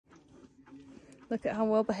Look at how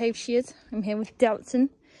well behaved she is. I'm here with Doutzen.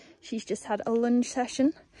 She's just had a lunge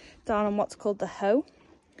session down on what's called the hoe,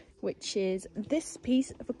 which is this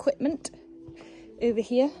piece of equipment over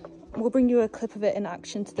here. We'll bring you a clip of it in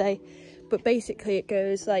action today, but basically it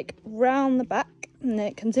goes like round the back and then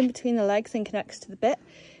it comes in between the legs and connects to the bit,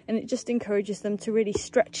 and it just encourages them to really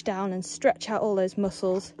stretch down and stretch out all those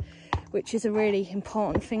muscles, which is a really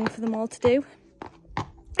important thing for them all to do.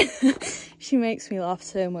 She makes me laugh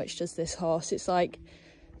so much, does this horse. It's like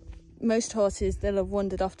most horses, they'll have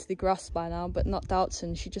wandered off to the grass by now, but not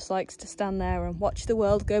Doutzen. She just likes to stand there and watch the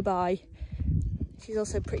world go by. She's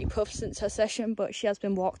also pretty puffed since her session, but she has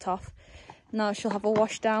been walked off. Now she'll have a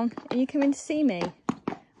wash down and you come in to see me.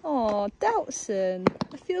 Oh, Doutzen,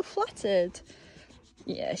 I feel flattered.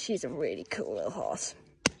 Yeah, she's a really cool little horse.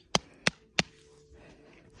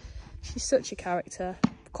 She's such a character.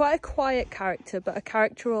 Quite a quiet character, but a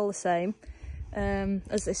character all the same.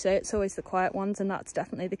 As they say, it's always the quiet ones, and that's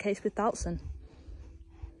definitely the case with Doutzen.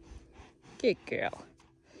 Good girl.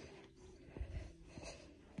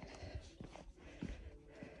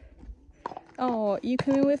 Oh, you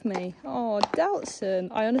coming with me? Oh, Doutzen.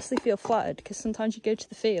 I honestly feel flattered, because sometimes you go to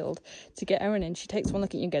the field to get Erin in, she takes one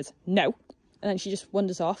look at you and goes, no, and then she just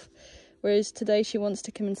wanders off. Whereas today she wants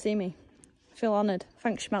to come and see me. I feel honoured.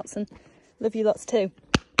 Thanks, Schmaltzen. Love you lots too.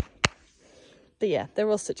 But yeah, they're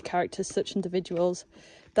all such characters, such individuals.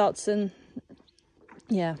 Doutzen,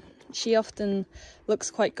 yeah, she often looks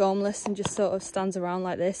quite gormless and just sort of stands around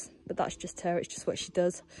like this, but that's just her, it's just what she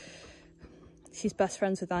does. She's best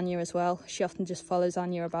friends with Anya as well. She often just follows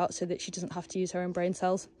Anya about so that she doesn't have to use her own brain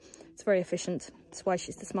cells. It's very efficient. That's why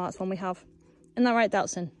she's the smartest one we have. Isn't that right,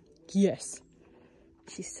 Doutzen? Yes.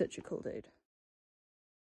 She's such a cool dude.